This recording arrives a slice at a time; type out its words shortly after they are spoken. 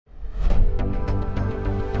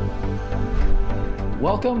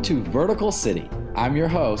Welcome to Vertical City. I'm your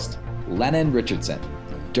host, Lennon Richardson.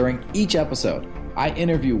 During each episode, I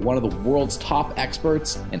interview one of the world's top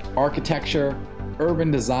experts in architecture, urban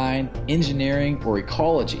design, engineering, or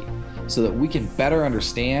ecology so that we can better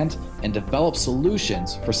understand and develop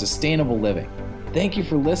solutions for sustainable living. Thank you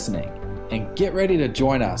for listening, and get ready to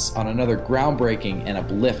join us on another groundbreaking and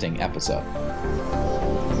uplifting episode.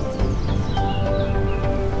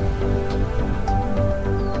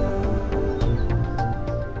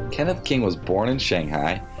 Kenneth King was born in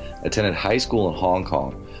Shanghai, attended high school in Hong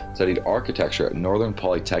Kong, studied architecture at Northern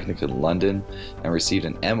Polytechnic in London, and received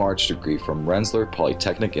an M.Arch degree from Rensselaer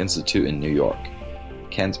Polytechnic Institute in New York.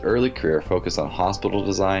 Ken's early career focused on hospital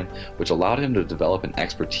design, which allowed him to develop an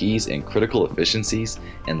expertise in critical efficiencies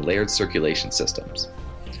and layered circulation systems.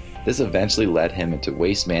 This eventually led him into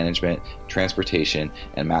waste management, transportation,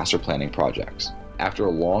 and master planning projects. After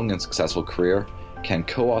a long and successful career, Ken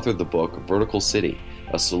co-authored the book Vertical City,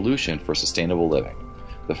 A Solution for Sustainable Living,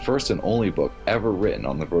 the first and only book ever written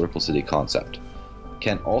on the vertical city concept.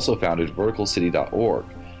 Ken also founded verticalcity.org,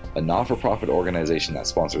 a not-for-profit organization that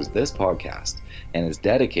sponsors this podcast and is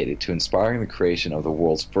dedicated to inspiring the creation of the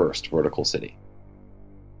world's first vertical city.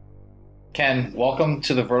 Ken, welcome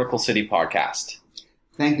to the Vertical City podcast.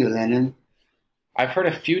 Thank you, Lennon. I've heard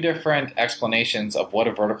a few different explanations of what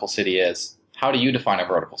a vertical city is. How do you define a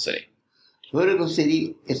vertical city? Vertical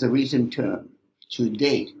city is a recent term. To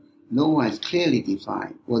date, no one has clearly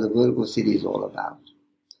defined what a vertical city is all about.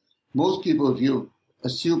 Most people view a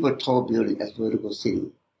super tall building as vertical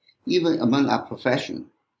city. Even among our profession,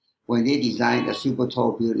 when they design a super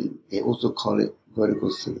tall building, they also call it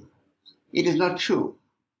vertical city. It is not true.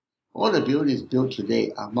 All the buildings built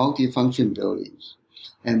today are multifunction buildings,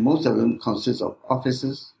 and most of them consist of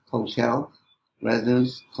offices, hotels,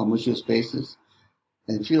 residence, commercial spaces,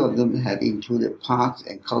 and few of them have included parks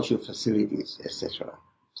and cultural facilities, etc.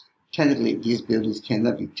 Technically, these buildings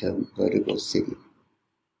cannot be termed vertical city.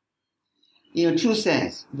 In a true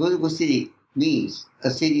sense, vertical city means a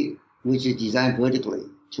city which is designed vertically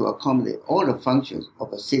to accommodate all the functions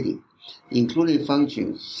of a city, including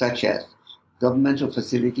functions such as governmental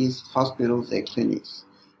facilities, hospitals and clinics,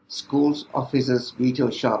 schools, offices, retail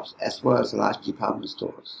shops, as well as large department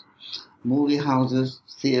stores, movie houses,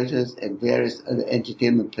 theaters, and various other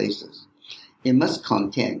entertainment places. It must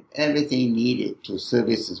contain everything needed to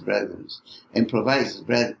service its residents and provide its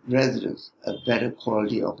residents a better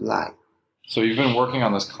quality of life. So you've been working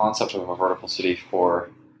on this concept of a vertical city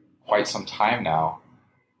for quite some time now.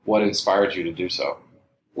 What inspired you to do so?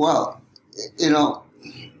 Well,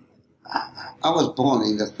 I was born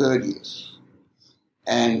in the 30s.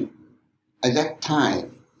 And at that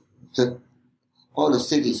time, all the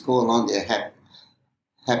cities go along their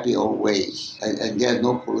happy old ways. And there's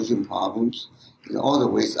no pollution problems. All the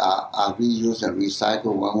waste are reused and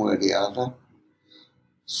recycled one way or the other.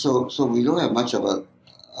 So we don't have much of a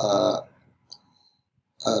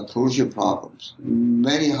pollution problems.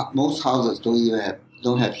 Most houses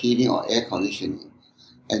don't have heating or air conditioning,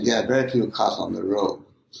 and there are very few cars on the road.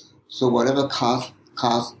 So whatever cars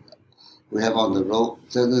we have on the road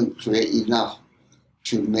doesn't create enough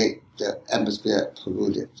to make the atmosphere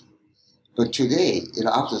polluted. But today,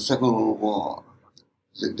 after the Second World War,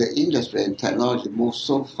 the industry and technology move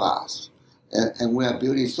so fast, and we are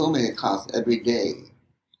building so many cars every day.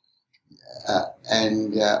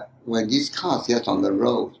 When these cars get on the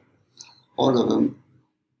road, all of them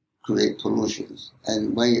create pollutions.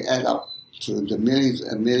 And when you add up to the millions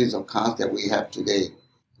and millions of cars that we have today,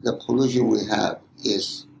 the pollution we have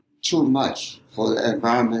is too much for the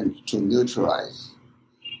environment to neutralize.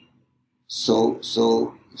 So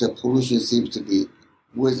the pollution seems to be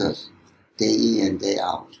with us day in and day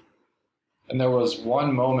out. And there was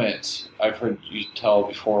one moment I've heard you tell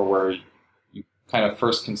before where you kind of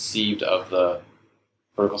first conceived of the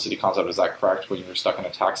vertical city concept. Is that correct? When you were stuck in a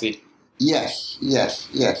taxi? Yes.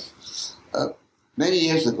 Many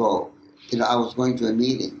years ago, I was going to a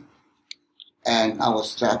meeting, and I was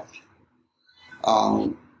stuck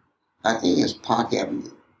on, I think it's Park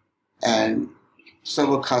Avenue, and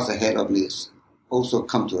several cars ahead of me also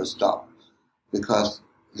come to a stop because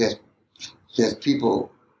there's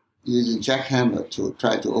people using jackhammer to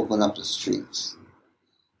try to open up the streets.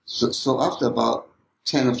 So after about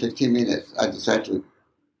 10 or 15 minutes, I decided to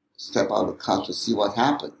step out of the car to see what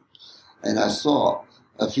happened. And I saw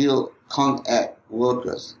a few Con Ed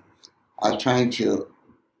workers are trying to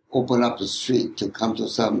open up the street to come to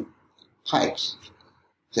some pipes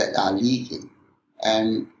that are leaking.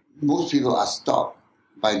 And most people are stopped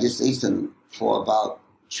by this incident for about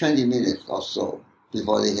 20 minutes or so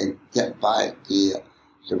before they can get by the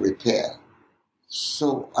repair.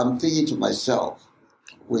 So I'm thinking to myself,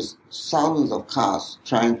 with thousands of cars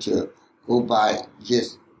trying to go by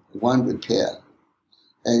this one repair.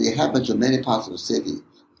 And it happens to many parts of the city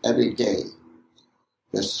every day.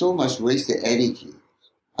 There's so much wasted energy.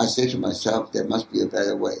 I say to myself, there must be a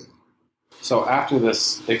better way. So after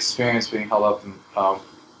this experience being held up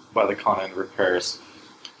by the Con Ed repairs,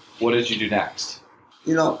 what did you do next?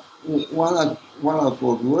 While I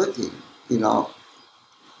was working,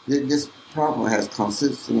 this problem has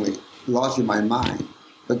consistently lodged in my mind.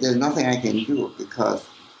 But there's nothing I can do because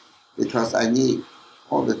I need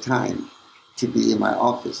all the time to be in my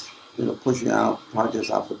office, pushing out projects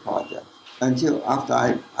after project. Until after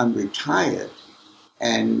I'm retired,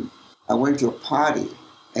 and I went to a party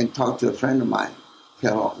and talked to a friend of mine,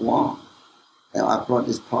 Kellogg Wong, and I brought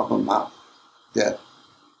this problem up that,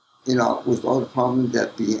 with all the problems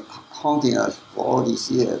that been haunting us for all these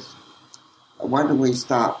years, why don't we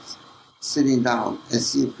start sitting down and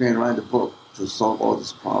see if we can write a book to solve all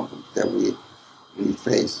these problems that we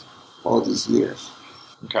face all these years.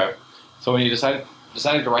 Okay. So when you decided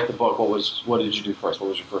to write the book, what did you do first? What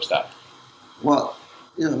was your first step? Well,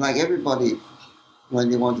 like everybody,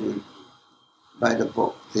 when they want to write a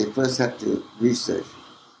book, they first have to research,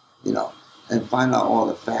 and find out all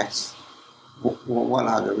the facts. What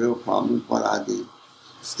are the real problems? What are the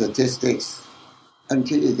statistics?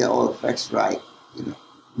 Until you get all the facts right,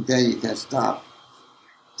 then you can start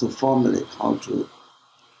to formulate how to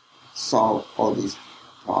solve all these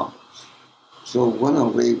problems. So one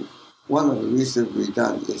of the research we've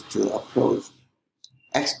done is to approach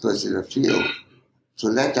experts in the field to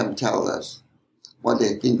let them tell us what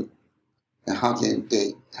they think and how can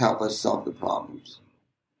they help us solve the problems.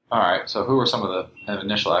 All right. So who were some of the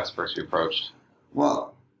initial experts you approached?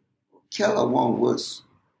 Well, Kellogg Wong works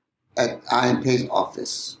at Iron Pace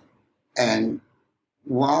office, and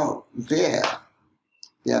while there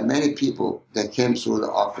are many people that came through the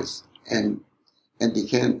office and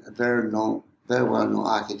became very well-known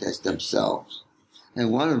architects themselves.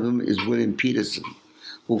 And one of them is William Peterson,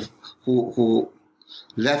 who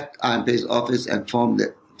left Iron Pace office and formed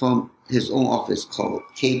his own office called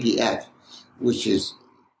KPF, which is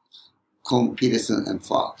Kohn Peterson and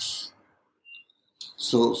Fox.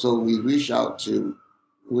 So we reached out to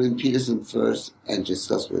William Peterson first and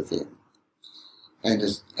discussed with him. And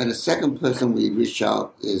the second person we reached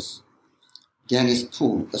out is Dennis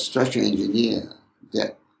Poon, a structural engineer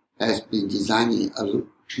that has been designing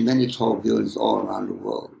many tall buildings all around the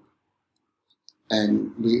world.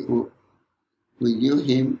 And we knew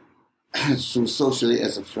him socially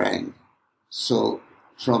as a friend. So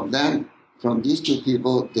from these two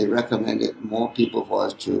people, they recommended more people for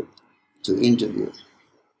us to interview.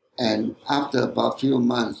 And after about a few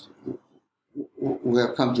months, we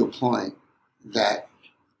have come to a point that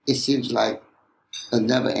it seems like a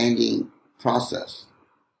never-ending process.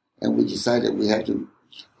 And we decided we had to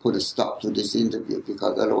put a stop to this interview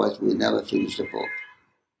because otherwise we never finish the book.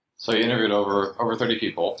 So you interviewed over 30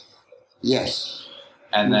 people. Yes.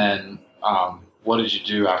 And then what did you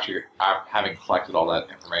do after having collected all that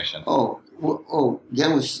information?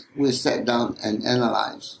 Then we sat down and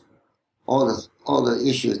analyzed all the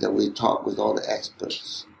issues that we talked with all the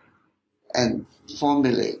experts and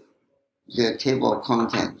formulate their table of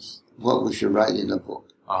contents, what we should write in the book.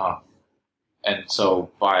 Uh-huh. And so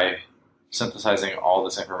by synthesizing all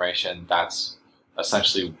this information, that's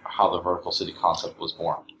essentially how the vertical city concept was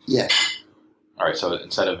born. Yes. All right, so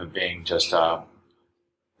instead of it being just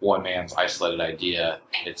one man's isolated idea,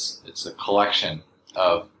 it's a collection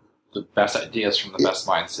of the best ideas from the best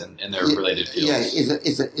minds in their related fields. Yeah,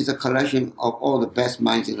 it's a collection of all the best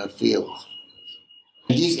minds in the field.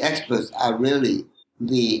 These experts are really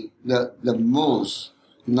the most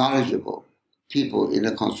knowledgeable people in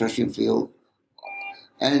the construction field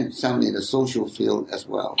and some in the social field as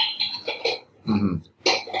well. Mm-hmm.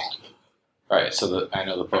 Right, so I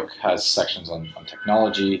know the book has sections on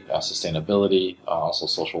technology, sustainability, also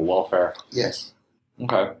social welfare. Yes.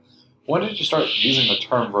 Okay. When did you start using the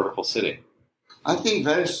term vertical city? I think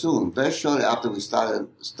very soon, very shortly after we started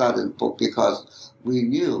the book, because we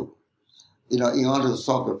knew, in order to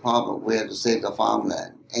solve the problem, we had to save the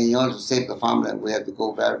farmland. And in order to save the farmland, we had to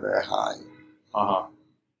go very, very high. Uh-huh.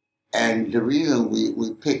 And the reason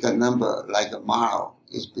we picked a number like a mile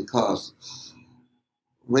is because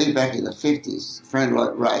way back in the 50s, Frank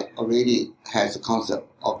Lloyd Wright already has the concept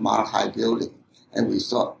of mile-high building, and we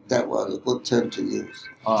thought that was a good term to use.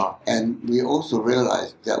 Uh-huh. And we also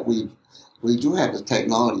realized that we do have the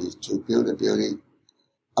technology to build a building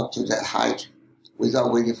up to that height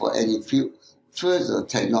without waiting for any further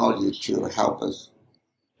technology to help us.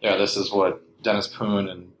 Yeah, this is what Dennis Poon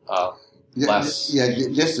and Les. Yeah,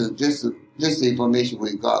 this this is the information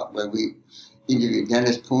we got when we interviewed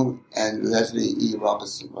Dennis Poon and Leslie E.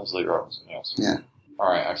 Robertson. Leslie Robertson, yes. Yeah. All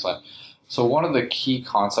right, excellent. So one of the key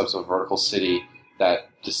concepts of vertical city that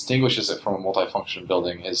distinguishes it from a multifunction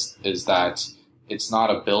building is that it's not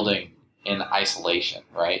a building in isolation,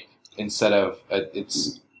 right? Instead of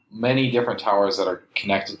it's many different towers that are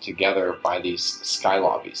connected together by these sky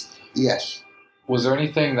lobbies. Yes. Was there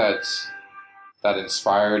anything that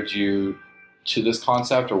inspired you to this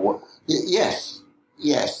concept, or what? Yes.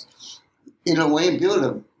 You know, when you build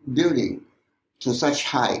a building to such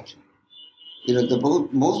height, you know,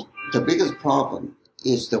 the biggest problem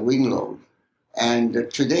is the wind load. And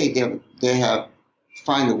today they have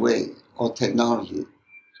find a way or technology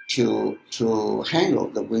to handle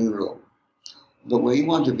the wind load. But when you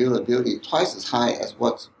want to build a building twice as high as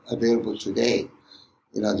what's available today,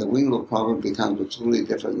 you know, the wind load problem becomes a totally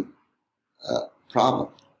different problem.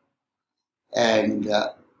 And,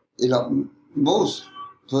 you know, most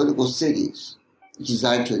vertical cities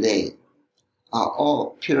designed today are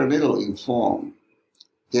all pyramidal in form.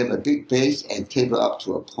 They have a big base and taper up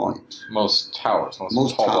to a point. Most towers.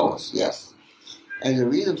 Most tall towers, buildings. yes. And the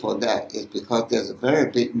reason for that is because there's a very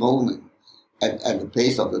big moment at the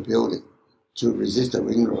base of the building to resist the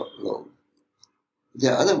wind load.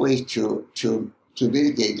 There are other ways to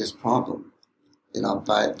mitigate this problem, you know,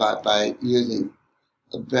 by using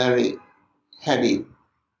a very heavy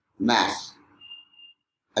mass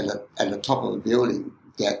at the top of the building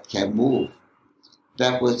that can move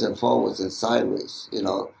backwards and forwards and sideways, you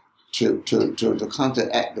know, to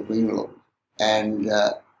counteract the wind load. And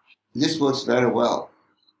this works very well.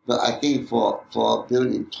 But I think for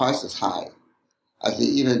building twice as high, I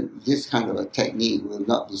think even this kind of a technique will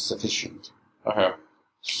not be sufficient. Okay.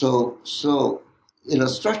 So you know,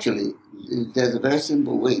 structurally, there's a very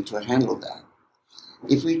simple way to handle that.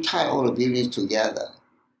 If we tie all the buildings together,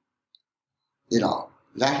 you know,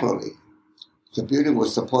 laterally, the building will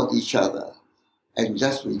support each other and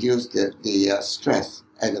just reduce the stress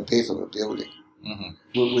at the base of the building.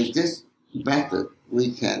 Mm-hmm. With this method,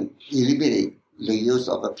 we can eliminate the use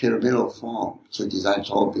of a pyramidal form to design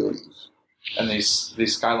tall buildings. And these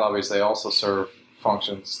sky lobbies, they also serve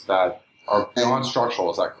functions that are non-structural.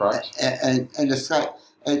 Is that correct? And the sky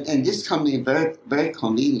and this comes in very, very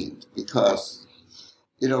convenient because,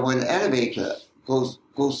 you know, when the elevator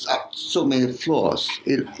goes up so many floors,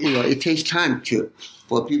 it takes time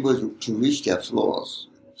for people to reach their floors.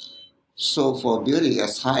 So for a building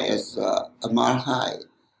as high as a mile high,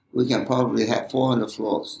 we can probably have 400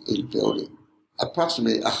 floors in the building,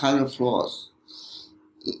 approximately 100 floors,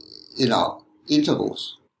 you know,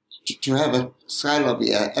 intervals. To have a sky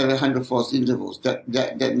lobby at every 100 floors intervals,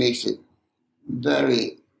 that makes it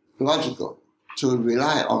very logical to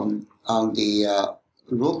rely on the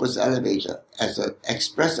Roper's elevator as an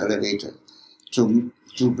express elevator to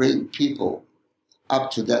bring people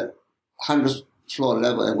up to that 100th floor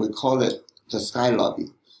level, and we call it the sky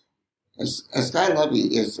lobby. A sky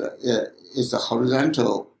lobby is a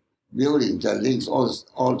horizontal building that links all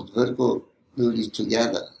the vertical buildings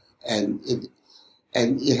together, and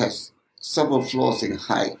it has several floors in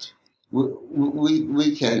height.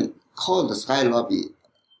 We can call the sky lobby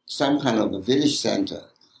some kind of a village center.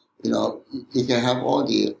 You know, it can have all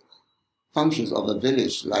the functions of a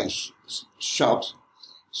village, like shops,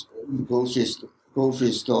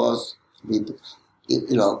 grocery stores, you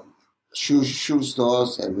know, shoe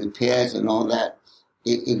stores and repairs and all that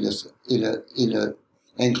in the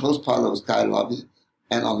enclosed part of the sky lobby.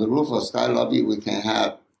 And on the roof of the sky lobby, we can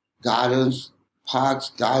have gardens,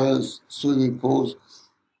 parks, swimming pools,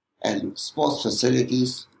 and sports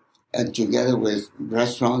facilities, and together with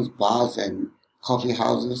restaurants, bars, and coffee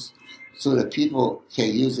houses, so that people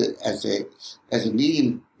can use it as a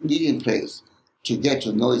meeting place to get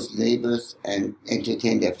to know its neighbors and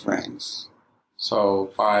entertain their friends.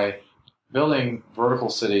 So by building vertical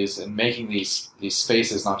cities and making these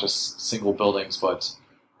spaces not just single buildings, but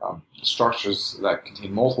structures that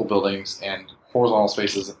contain multiple buildings and horizontal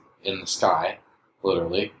spaces in the sky,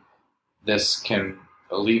 literally, this can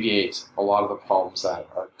alleviate a lot of the problems that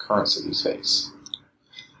our current cities face.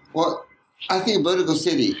 Well, I think vertical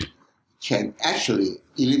city can actually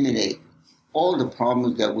eliminate all the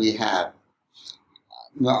problems that we have.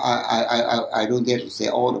 No, I don't dare to say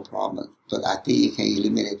all the problems, but I think it can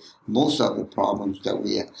eliminate most of the problems that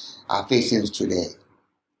we are facing today.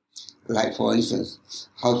 Like, for instance,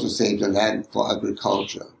 how to save the land for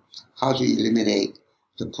agriculture, how to eliminate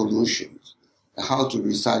the pollution, how to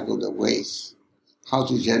recycle the waste, how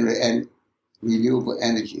to generate renewable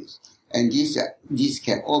energies. And these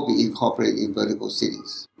can all be incorporated in vertical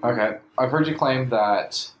cities. Okay. I've heard you claim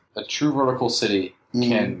that a true vertical city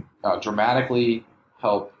can dramatically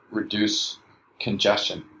help reduce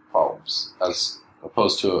congestion problems as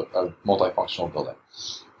opposed to a multifunctional building.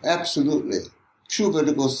 Absolutely. True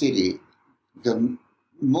vertical city, the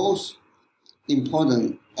most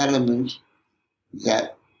important element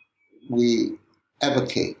that we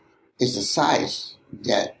advocate is the size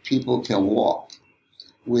that people can walk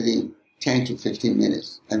within 10 to 15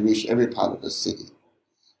 minutes and reach every part of the city.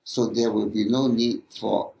 So there will be no need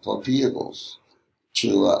for vehicles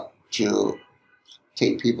to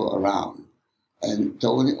take people around. And the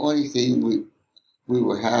only thing we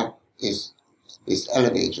will have is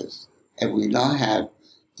elevators. And we now have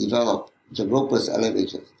developed the ropeless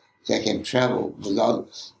elevators that can travel without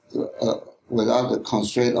the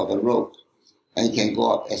constraint of a rope and can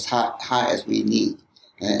go up as high as we need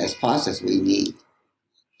and as fast as we need.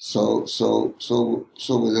 So with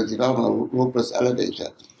the development of a ropeless elevator,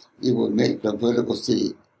 it will make the vertical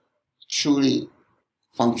city truly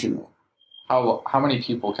functional. How many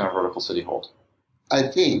people can a vertical city hold? I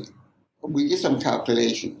think we did some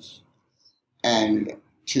calculations, and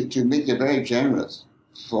to make it very generous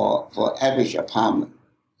for average apartment,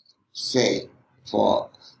 say for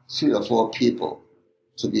 3 or 4 people,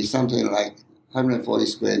 to be something like 140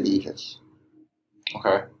 square meters.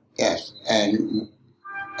 Okay. Yes, and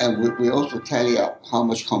we also tally up how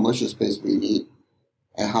much commercial space we need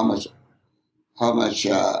and how much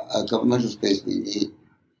governmental space we need.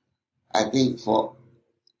 I think for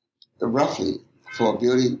roughly for a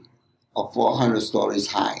building of 400 stories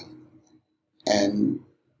high, and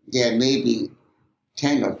there may be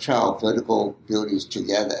 10 or 12 vertical buildings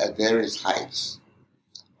together at various heights.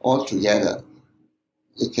 Altogether,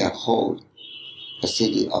 it can hold a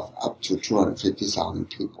city of up to 250,000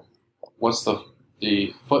 people. What's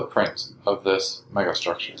the footprint of this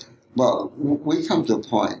megastructure? Well, we come to a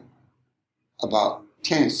point about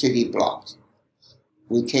 10 city blocks.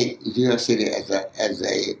 We take New York City as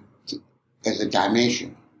a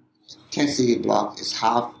dimension. 10 city block is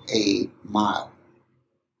half a mile.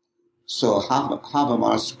 So half a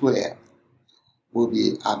mile square will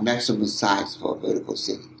be our maximum size for a vertical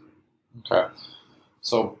city. Okay.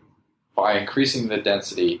 So by increasing the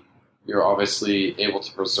density, you're obviously able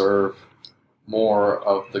to preserve more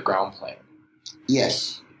of the ground plane.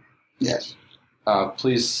 Yes. Yes.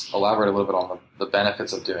 Please elaborate a little bit on the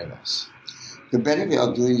benefits of doing this. The benefit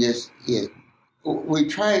of doing this is we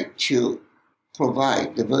try to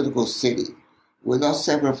provide the vertical city without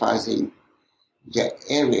sacrificing the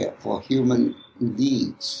area for human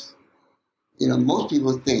needs. Most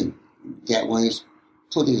people think that when it's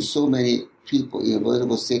putting so many people in a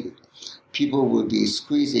vertical city, people will be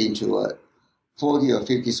squeezed into a 40 or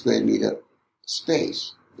 50 square meter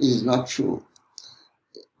space. It is not true.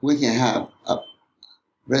 We can have a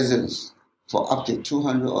residence for up to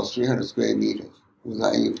 200 or 300 square meters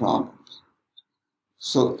without any problems.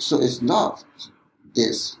 So it's not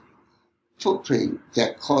this footprint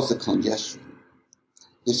that causes the congestion.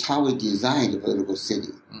 It's how we design the vertical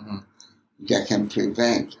city that can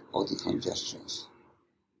prevent all the congestions.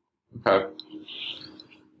 Okay.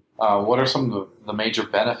 What are some of the major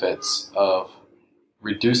benefits of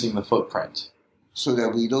reducing the footprint? So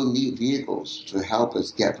that we don't need vehicles to help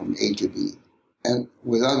us get from A to B. And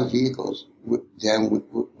without the vehicles, then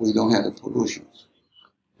we don't have the pollution.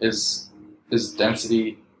 Is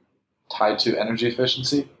density tied to energy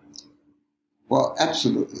efficiency? Well,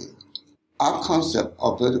 absolutely. Our concept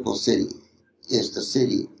of vertical city is the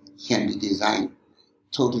city can be designed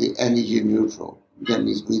totally energy neutral. That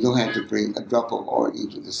means we don't have to bring a drop of oil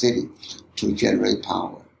into the city to generate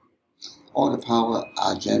power. All the power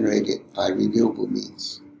are generated by renewable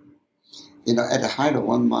means. At the height of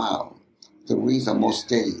 1 mile, the winds are more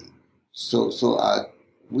steady, so our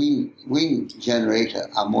wind generators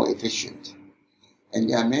are more efficient. And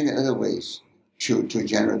there are many other ways to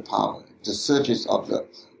generate power. The surface of the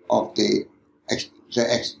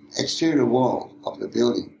exterior wall of the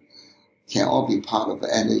building can all be part of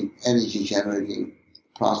the energy generating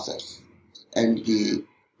process. And the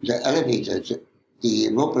elevator, the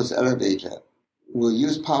ropeless elevator, will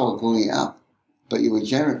use power going up, but it will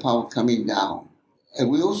generate power coming down. And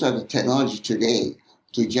we also have the technology today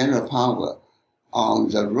to generate power on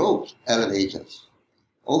the rope elevators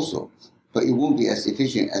also, but it won't be as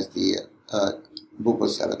efficient as the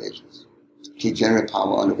ropeless elevators to generate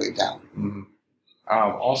power on the way down. Mm-hmm.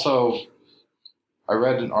 Also, I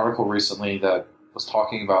read an article recently that was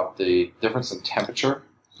talking about the difference in temperature.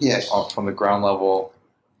 Yes. From the ground level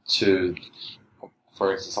to,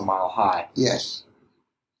 for instance, a mile high. Yes.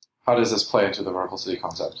 How does this play into the vertical city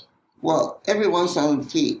concept? Well, every 1,000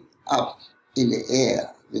 feet up in the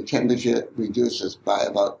air, the temperature reduces by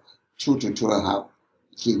about 2 to 2.5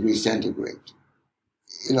 degrees centigrade.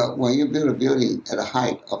 When you build a building at a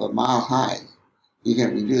height of a mile high, you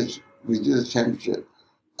can reduce temperature.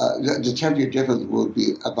 The temperature difference will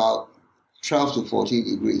be about 12 to 14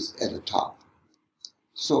 degrees at the top.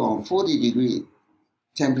 So on 40-degree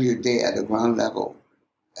temperature day at the ground level,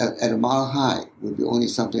 at a mile high, would be only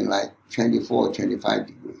something like 24, 25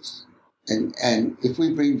 degrees. And if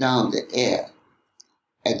we bring down the air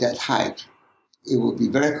at that height, it will be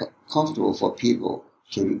very comfortable for people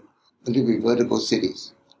to live in vertical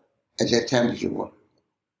cities at that temperature,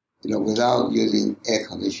 without using air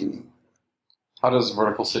conditioning. How does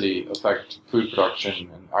vertical city affect food production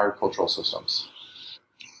and agricultural systems?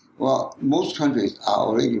 Well, most countries are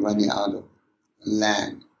already running out of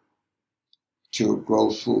land to grow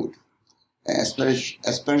food, and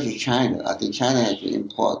especially China. I think China has to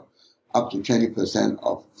import up to 20%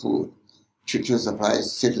 of food to supply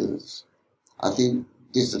its citizens. I think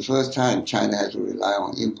this is the first time China has to rely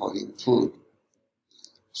on importing food.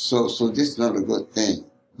 So this is not a good thing.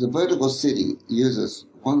 The vertical city uses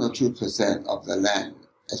 1 or 2% of the land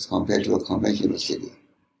as compared to a conventional city.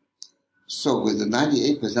 So with the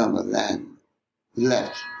 98% of the land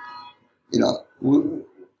left,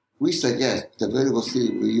 we suggest the vertical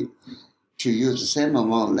city to use the same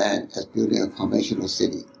amount of land as building a conventional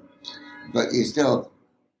city. But instead of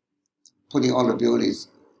putting all the buildings,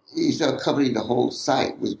 instead of covering the whole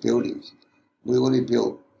site with buildings, we only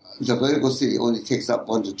build, the vertical city only takes up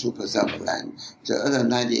 1 to 2% of land. The other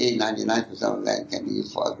 98, 99% of land can be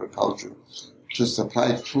used for agriculture to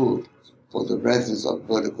supply food for the residents of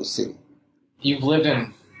the vertical city. You've lived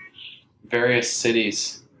in various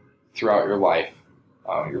cities throughout your life.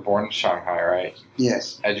 You're born in Shanghai, right?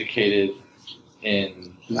 Yes. Educated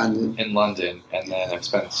in London. And then have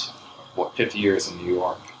spent, 50 years in New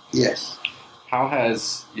York? Yes. How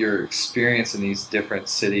has your experience in these different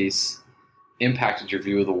cities impacted your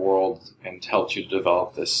view of the world and helped you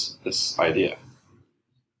develop this idea?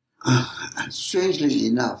 Strangely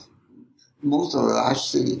enough, most of the large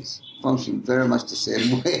cities function very much the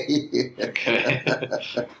same way. Okay.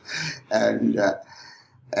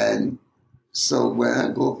 and so when I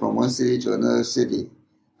go from one city to another city,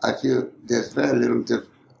 I feel there's very little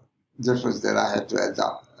difference that I have to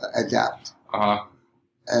adapt. Uh-huh.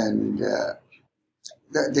 And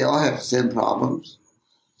they all have the same problems,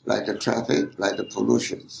 like the traffic, like the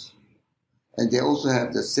pollutions. And they also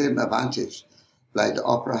have the same advantage, like the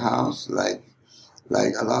opera house, like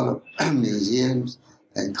a lot of museums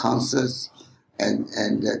and concerts and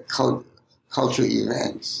cultural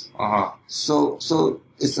events. Uh-huh. So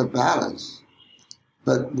it's a balance.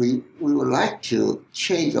 But we would like to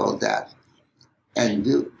change all that and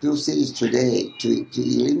build cities today to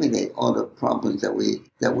eliminate all the problems that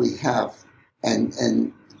we have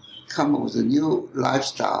and come up with a new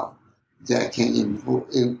lifestyle that can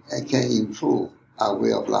improve our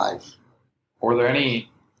way of life. Were there any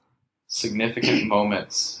significant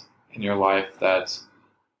moments in your life that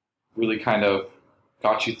really kind of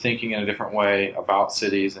got you thinking in a different way about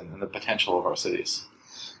cities and the potential of our cities?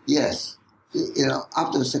 Yes.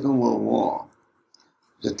 After the Second World War,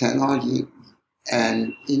 the technology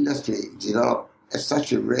and industry developed at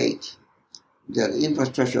such a rate that the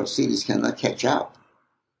infrastructure of cities cannot catch up.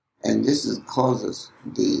 And this causes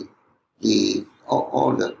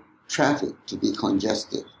all the traffic to be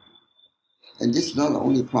congested. And this is not the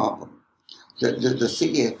only problem. The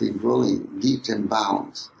city has been growing leaps and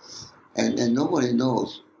bounds. And nobody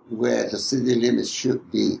knows where the city limits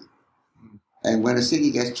should be. And when a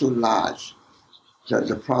city gets too large,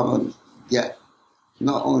 the problem get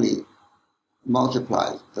not only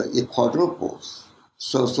multiplies, but it quadruples.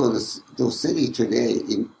 So those cities today,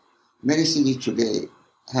 many cities today,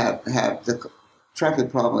 have the traffic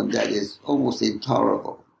problem that is almost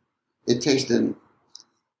intolerable. It takes them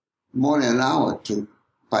more than an hour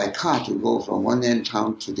by car to go from one end of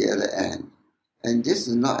town to the other end. And this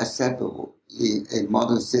is not acceptable in a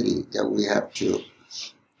modern city that we have to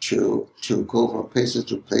go from places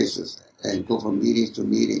to places and go from meetings to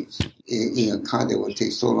meetings in a car that will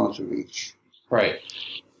take so long to reach. Right.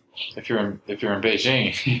 If you're in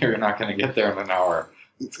Beijing, you're not going to get there in an hour.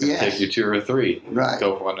 It's going to take you 2 or 3. Right.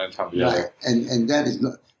 Go from one end of town to the right. other. And that is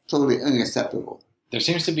not totally unacceptable. There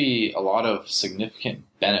seems to be a lot of significant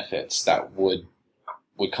benefits that would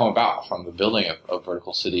come about from the building of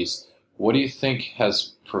vertical cities. What do you think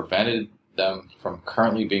has prevented them from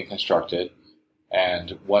currently being constructed,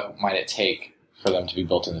 and what might it take for them to be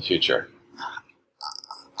built in the future?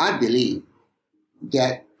 I believe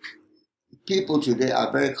that people today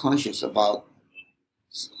are very conscious about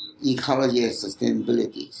ecology and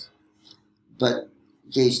sustainability, but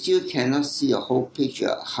they still cannot see a whole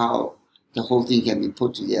picture how the whole thing can be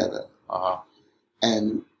put together.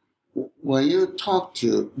 And when you talk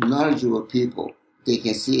to knowledgeable people, they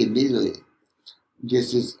can see immediately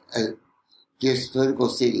this vertical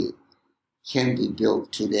city can be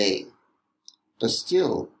built today. But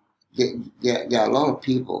still, there are a lot of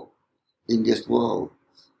people in this world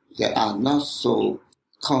that are not so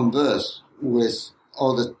conversed with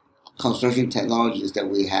all the construction technologies that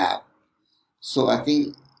we have. So I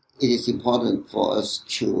think it is important for us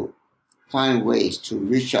to find ways to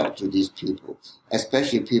reach out to these people,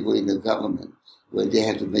 especially people in the government, where they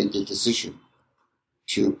have to make the decision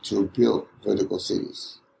to build vertical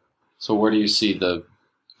cities. So where do you see the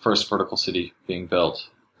first vertical city being built?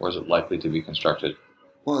 Where is it likely to be constructed?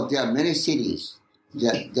 Well, there are many cities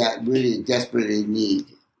that really desperately need,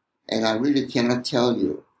 and I really cannot tell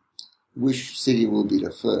you which city will be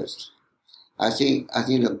the first. I think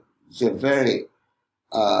the very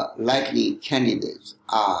likely candidates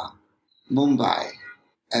are Mumbai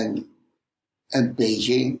and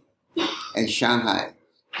Beijing and Shanghai.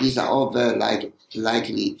 These are all very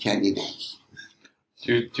likely candidates.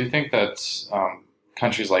 Do you think that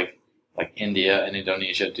countries like India and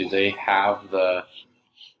Indonesia, do they have the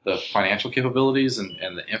financial capabilities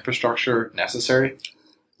and the infrastructure necessary?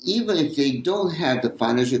 Even if they don't have the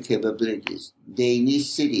financial capabilities, they need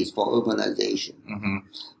cities for urbanization. Mm-hmm.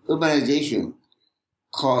 Urbanization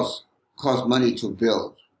costs money to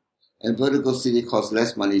build, and vertical city costs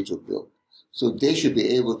less money to build. So they should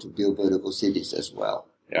be able to build vertical cities as well.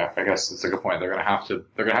 Yeah, I guess that's a good point. They're going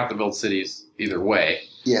to have to build cities either way.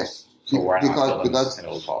 Yes, so why not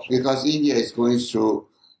because India is going through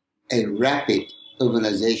a rapid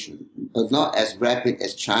urbanization, but not as rapid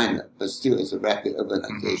as China, but still it's a rapid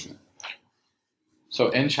urbanization. Mm-hmm. So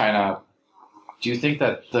in China, do you think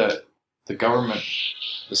that the government,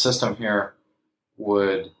 the system here,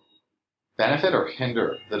 would benefit or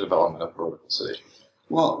hinder the development of vertical city?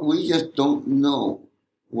 Well, we just don't know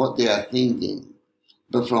what they are thinking.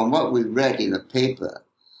 But from what we read in the paper,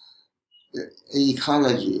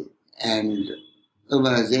 ecology and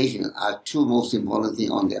urbanization are two most important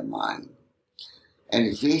things on their mind. And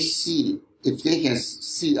if they can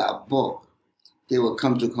see our book, they will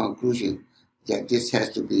come to the conclusion that this has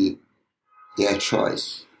to be their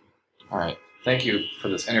choice. All right. Thank you for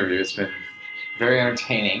this interview. It's been very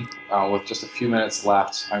entertaining. With just a few minutes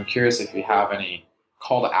left, I'm curious if you have any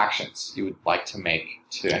call to actions you would like to make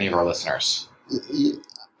to any of our listeners.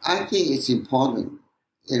 I think it's important,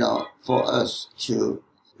 for us to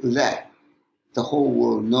let the whole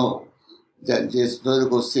world know that this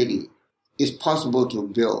vertical city is possible to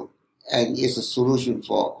build and is a solution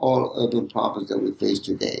for all urban problems that we face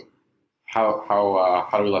today. How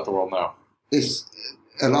do we let the world know? It's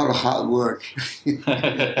a lot of hard work.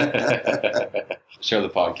 Share the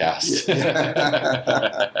podcast.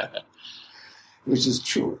 Which is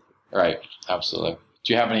true. Right, absolutely.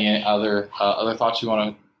 Do you have any other thoughts you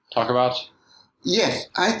want to talk about? Yes,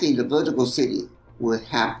 I think the vertical city will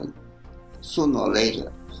happen sooner or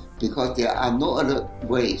later because there are no other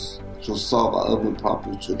ways to solve our urban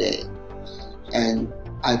problems today. And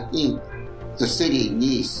I think the city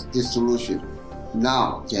needs this solution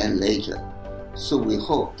now than later. So we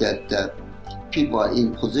hope that the people are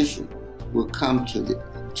in position will come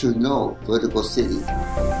to know vertical city.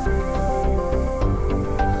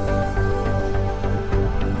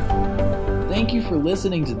 Thank you for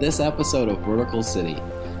listening to this episode of Vertical City.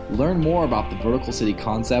 Learn more about the Vertical City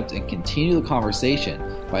concept and continue the conversation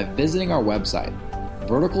by visiting our website,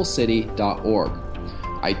 verticalcity.org.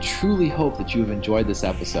 I truly hope that you have enjoyed this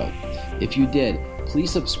episode. If you did,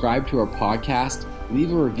 please subscribe to our podcast,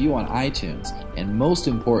 leave a review on iTunes, and most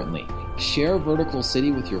importantly, share Vertical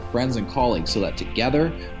City with your friends and colleagues so that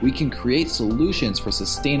together we can create solutions for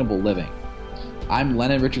sustainable living. I'm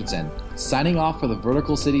Lennon Richardson, signing off for the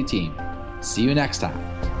Vertical City team. See you next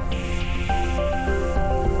time.